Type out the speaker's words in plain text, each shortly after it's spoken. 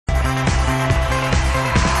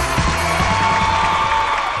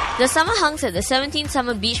The summer hunks at the 17th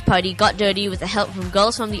summer beach party got dirty with the help from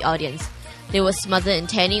girls from the audience. They were smothered in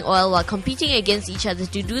tanning oil while competing against each other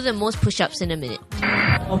to do the most push-ups in a minute.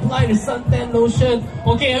 Apply the suntan lotion.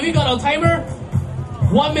 Okay, have we got our timer?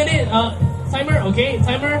 1 minute. Timer. Okay,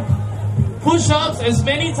 timer. Push-ups as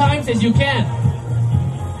many times as you can.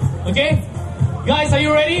 Okay? Guys, are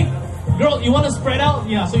you ready? Girl, you want to spread out?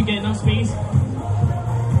 Yeah, so you get enough space.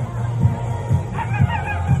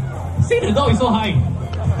 See, the dog is so high.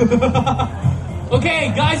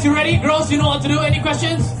 Okay, guys, you ready? Girls, you know what to do? Any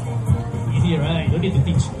questions? Easy, right? Don't need to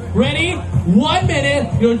teach. Ready? 1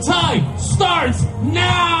 minute. Your time starts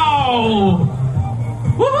now!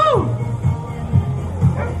 Woohoo!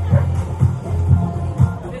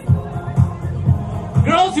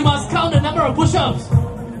 Girls, you must count the number of push-ups.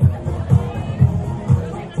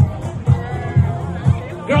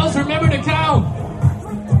 Girls, remember to count.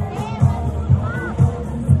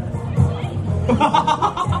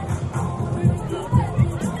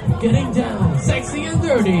 Getting down, sexy and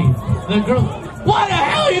dirty. The girl, what the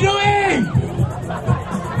hell are you doing?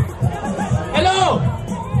 Hello?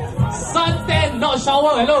 Suntan, not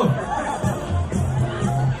shower, hello?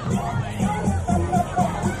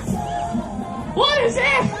 What is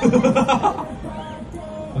it?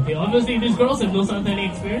 Okay, obviously these girls have no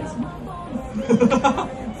suntanning experience.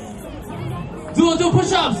 Do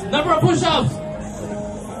push-ups, number of push-ups.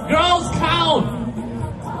 Girls, count.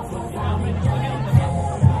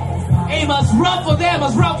 Hey, must rub for them,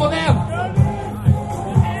 must rub for them.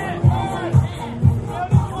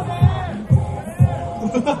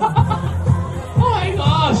 Oh my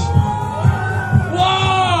gosh.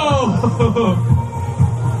 Whoa.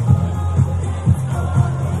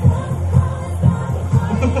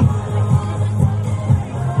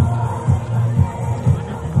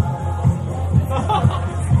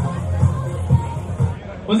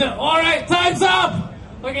 Was it? Alright, time's up!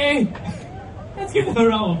 Okay. Let's give them a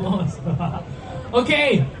round of applause.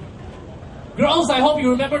 Okay. Girls, I hope you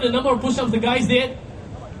remember the number of push-ups the guys did.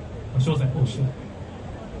 She was like, oh shit.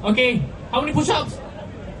 Okay, how many push-ups?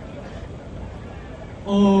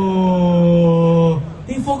 Oh,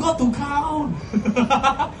 they forgot to count.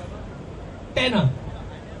 10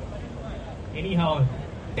 Anyhow,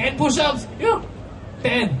 10 push-ups. Yeah.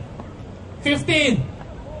 10. 15.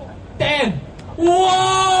 10.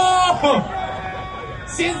 Whoa!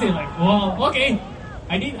 Since they're like, wow, okay.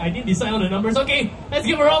 I didn't decide on the numbers. Okay, let's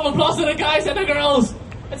give a round of applause to the guys and the girls.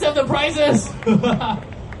 Let's have the prizes.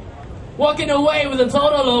 Walking away with a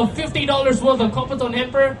total of $50 worth of Coppertone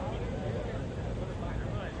hamper.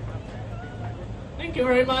 Thank you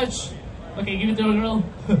very much. Okay, give it to a girl.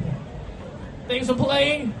 Thanks for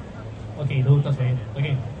playing. Okay, don't touch my hand.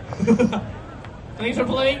 Okay. Thanks for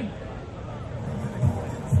playing.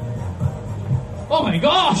 Oh my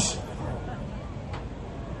gosh!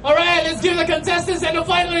 Alright, let's give the contestants and the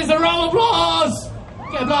finalists a round of applause!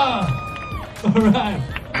 Okay, blah. Alright.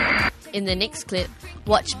 In the next clip,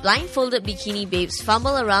 watch blindfolded bikini babes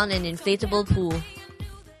fumble around an inflatable pool.